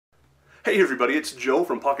Hey everybody, it's Joe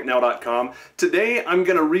from Pocketnow.com. Today I'm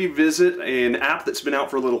going to revisit an app that's been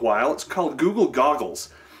out for a little while. It's called Google Goggles.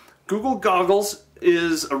 Google Goggles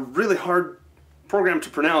is a really hard program to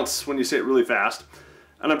pronounce when you say it really fast,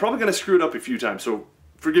 and I'm probably going to screw it up a few times, so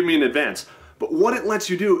forgive me in advance. But what it lets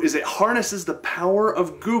you do is it harnesses the power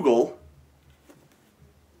of Google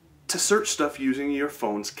to search stuff using your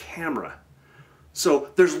phone's camera. So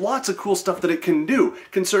there's lots of cool stuff that it can do.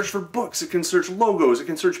 It can search for books, it can search logos, it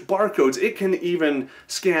can search barcodes, it can even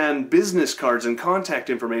scan business cards and contact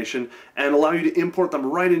information and allow you to import them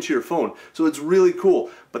right into your phone. So it's really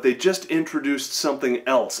cool. But they just introduced something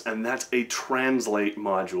else, and that's a translate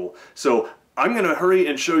module. So I'm going to hurry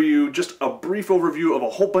and show you just a brief overview of a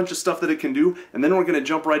whole bunch of stuff that it can do, and then we're going to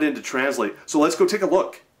jump right into translate. So let's go take a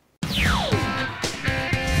look.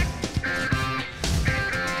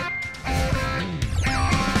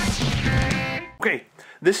 Okay,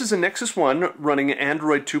 this is a Nexus 1 running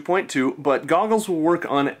Android 2.2, but Goggles will work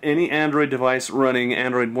on any Android device running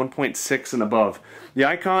Android 1.6 and above. The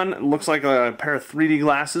icon looks like a pair of 3D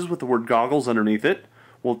glasses with the word Goggles underneath it.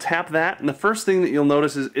 We'll tap that, and the first thing that you'll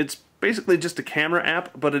notice is it's basically just a camera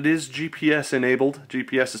app, but it is GPS enabled.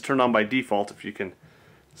 GPS is turned on by default, if you can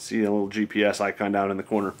see a little GPS icon down in the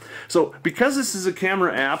corner. So because this is a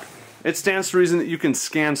camera app, it stands to reason that you can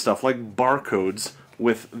scan stuff like barcodes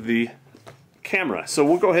with the camera. So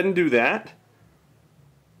we'll go ahead and do that.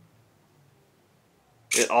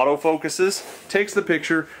 It autofocuses, takes the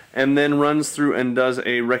picture, and then runs through and does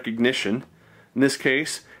a recognition. In this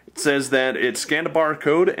case, it says that it scanned a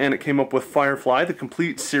barcode and it came up with Firefly, the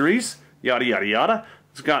complete series, yada yada yada.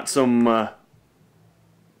 It's got some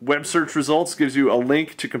web search results, gives you a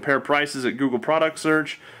link to compare prices at Google Product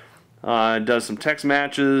Search, does some text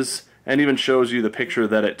matches, and even shows you the picture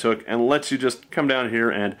that it took and lets you just come down here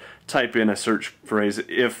and type in a search phrase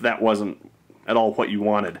if that wasn't at all what you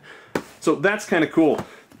wanted. So that's kind of cool.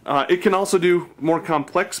 It can also do more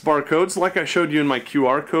complex barcodes like I showed you in my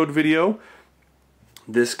QR code video.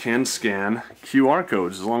 This can scan QR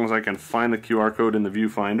codes as long as I can find the QR code in the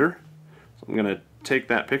viewfinder. So I'm going to take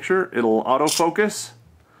that picture, it'll autofocus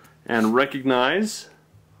and recognize.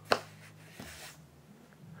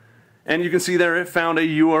 And you can see there it found a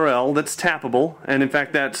URL that's tappable, and in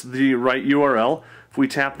fact that's the right URL. If we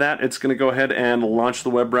tap that, it's going to go ahead and launch the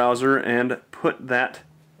web browser and put that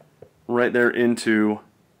right there into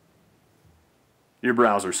your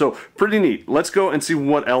browser. So pretty neat. Let's go and see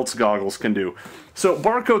what else Goggles can do. So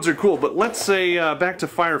barcodes are cool, but let's say back to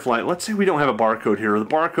Firefly, let's say we don't have a barcode here, or the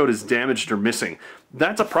barcode is damaged or missing.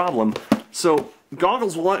 That's a problem. So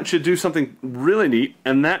Goggles will let you do something really neat,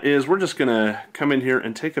 and that is we're just going to come in here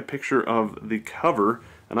and take a picture of the cover,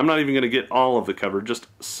 and I'm not even going to get all of the cover, just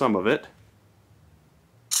some of it.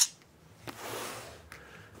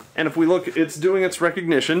 And if we look, it's doing its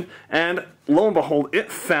recognition, and lo and behold,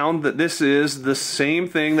 it found that this is the same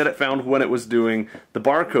thing that it found when it was doing the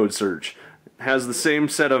barcode search. It has the same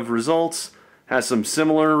set of results, has some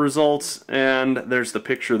similar results, and there's the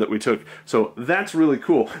picture that we took. So that's really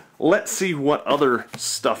cool. Let's see what other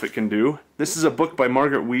stuff it can do. This is a book by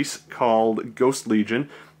Margaret Weis called Ghost Legion.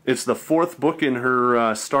 It's the 4th book in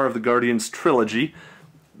her Star of the Guardians trilogy.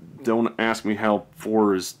 Don't ask me how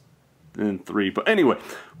 4 is in 3, but anyway,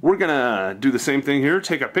 we're gonna do the same thing here.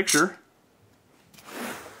 Take a picture,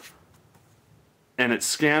 and it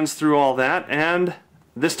scans through all that, and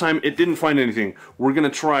this time it didn't find anything. We're gonna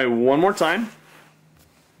try one more time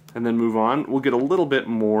and then move on. We'll get a little bit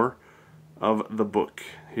more of the book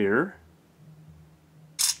here.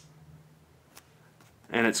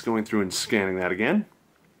 And it's going through and scanning that again.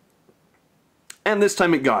 And this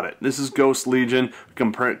time it got it. This is Ghost Legion.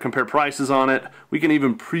 Compare prices on it. We can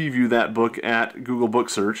even preview that book at Google Book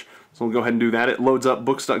Search. So we'll go ahead and do that. It loads up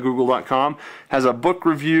books.google.com. Has a book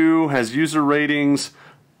review, has user ratings,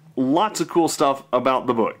 lots of cool stuff about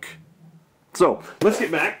the book. So let's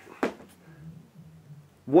get back.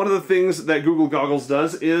 One of the things that Google Goggles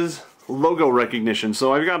does is logo recognition.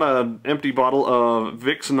 So I've got an empty bottle of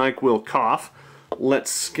Vicks NyQuil Cough. Let's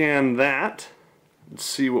scan that and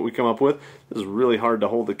see what we come up with. This is really hard to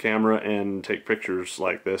hold the camera and take pictures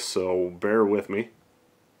like this, so bear with me.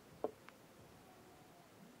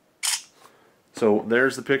 So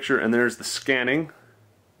there's the picture and there's the scanning.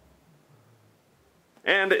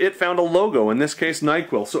 And it found a logo, in this case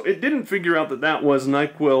NyQuil. So it didn't figure out that that was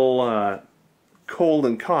NyQuil cold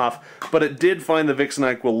and cough, but it did find the Vicks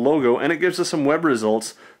NyQuil logo, and it gives us some web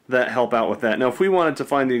results that help out with that. Now if we wanted to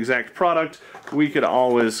find the exact product, we could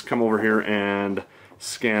always come over here and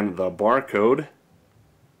scan the barcode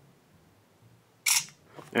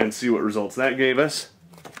and see what results that gave us.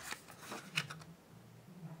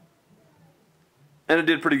 and it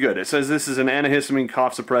did pretty good. It says this is an antihistamine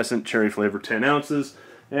cough suppressant, cherry flavor, 10 ounces,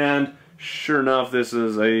 and sure enough, this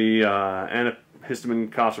is a antihistamine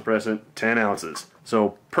cough suppressant, 10 ounces.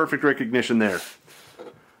 So perfect recognition there.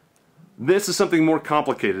 This is something more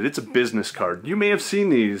complicated. It's a business card. You may have seen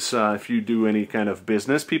these if you do any kind of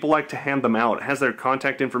business. People like to hand them out. It has their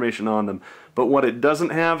contact information on them. But what it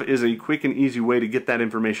doesn't have is a quick and easy way to get that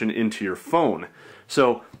information into your phone.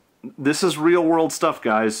 So this is real world stuff,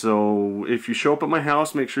 guys. So if you show up at my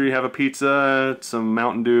house, make sure you have a pizza, some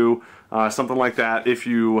Mountain Dew, something like that. If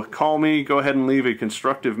you call me, go ahead and leave a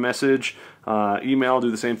constructive message. Email,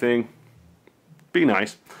 do the same thing. Be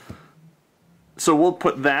nice. So we'll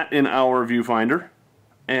put that in our viewfinder,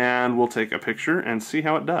 and we'll take a picture and see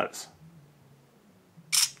how it does.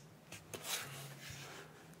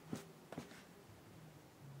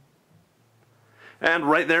 And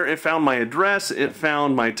right there, it found my address, it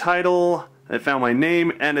found my title, it found my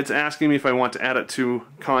name, and it's asking me if I want to add it to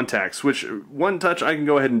contacts, which one touch I can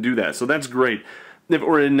go ahead and do that, so that's great. If it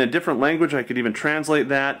were in a different language, I could even translate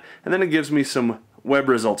that, and then it gives me some web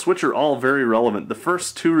results, which are all very relevant. The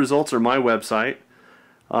first two results are my website.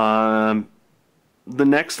 The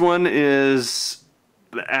next one is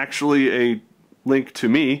actually a link to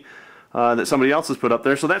me that somebody else has put up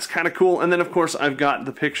there, so that's kind of cool. And then of course I've got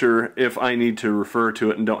the picture if I need to refer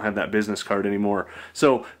to it and don't have that business card anymore.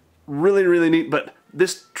 So really, really neat, but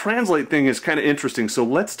this translate thing is kind of interesting, so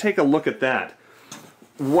let's take a look at that.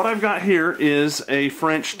 What I've got here is a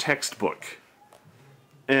French textbook.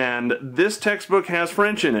 And this textbook has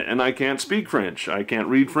French in it, and I can't speak French. I can't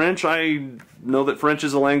read French. I know that French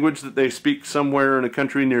is a language that they speak somewhere in a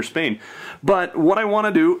country near Spain. But what I want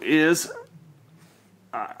to do is,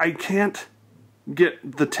 I can't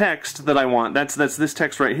get the text that I want. That's this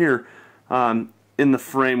text right here in the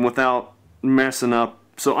frame without messing up.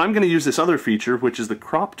 So I'm going to use this other feature, which is the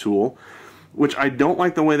crop tool, which I don't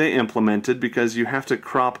like the way they implemented because you have to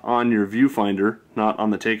crop on your viewfinder, not on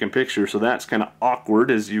the taken picture, so that's kind of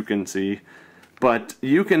awkward, as you can see. But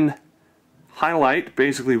you can highlight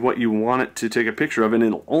basically what you want it to take a picture of, and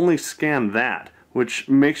it'll only scan that, which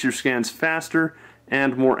makes your scans faster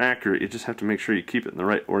and more accurate. You just have to make sure you keep it in the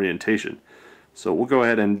right orientation. So we'll go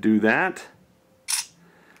ahead and do that.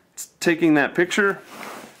 It's taking that picture,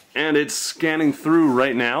 and it's scanning through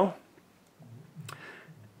right now.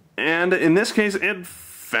 And in this case, it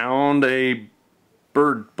found a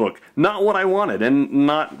bird book. Not what I wanted, and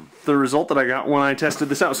not the result that I got when I tested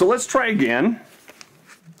this out. So let's try again.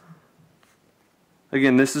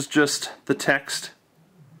 Again, this is just the text.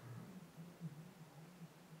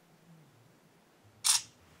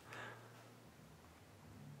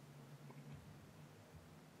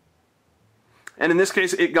 And in this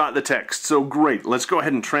case, it got the text. So great, let's go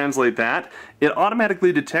ahead and translate that. It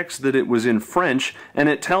automatically detects that it was in French, and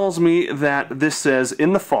it tells me that this says,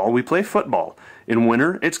 in the fall we play football. In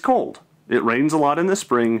winter, it's cold. It rains a lot in the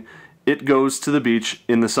spring. It goes to the beach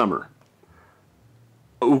in the summer.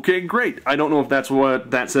 Okay, great. I don't know if that's what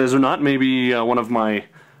that says or not. Maybe one of my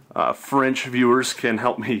French viewers can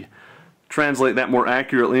help me translate that more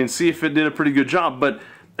accurately and see if it did a pretty good job. But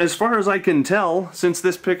as far as I can tell, since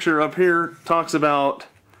this picture up here talks about,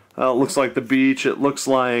 it looks like the beach, it looks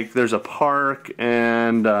like there's a park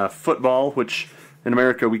and football, which in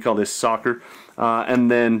America we call this soccer, and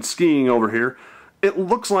then skiing over here. It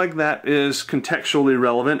looks like that is contextually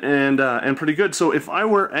relevant and pretty good. So if I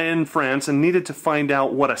were in France and needed to find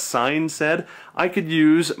out what a sign said, I could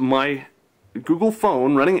use my Google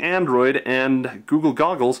phone running Android and Google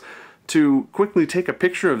goggles to quickly take a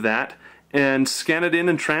picture of that and scan it in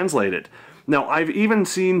and translate it. Now, I've even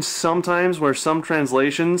seen sometimes where some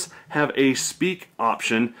translations have a speak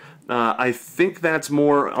option. I think that's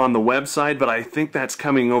more on the website, but I think that's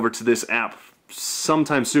coming over to this app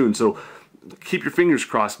sometime soon, so keep your fingers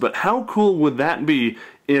crossed. But how cool would that be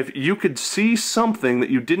if you could see something that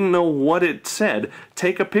you didn't know what it said,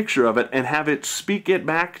 take a picture of it, and have it speak it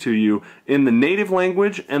back to you in the native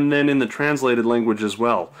language and then in the translated language as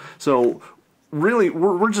well. So really,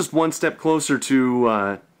 we're just one step closer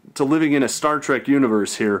to living in a Star Trek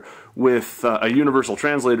universe here with a universal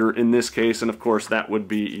translator in this case, and of course that would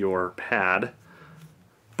be your pad.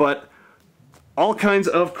 But all kinds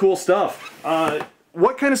of cool stuff.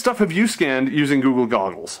 What kind of stuff have you scanned using Google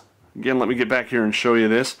Goggles? Again, let me get back here and show you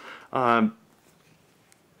this.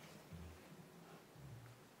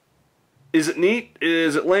 Is it neat?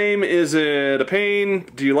 Is it lame? Is it a pain?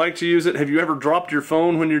 Do you like to use it? Have you ever dropped your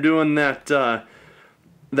phone when you're doing that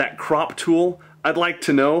that crop tool? I'd like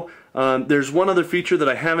to know. There's one other feature that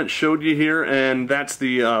I haven't showed you here, and that's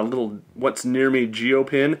the little What's Near Me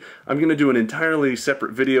geopin. I'm going to do an entirely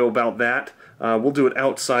separate video about that We'll do it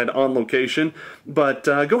outside on location. But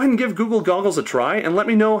go ahead and give Google Goggles a try and let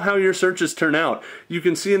me know how your searches turn out. You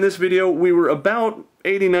can see in this video we were about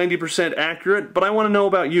 80–90% accurate, but I want to know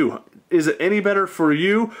about you. Is it any better for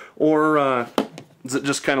you, or is it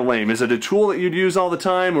just kind of lame? Is it a tool that you'd use all the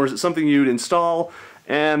time, or is it something you'd install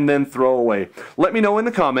and then throw away? Let me know in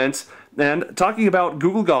the comments. And talking about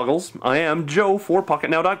Google Goggles, I am Joe for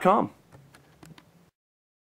Pocketnow.com.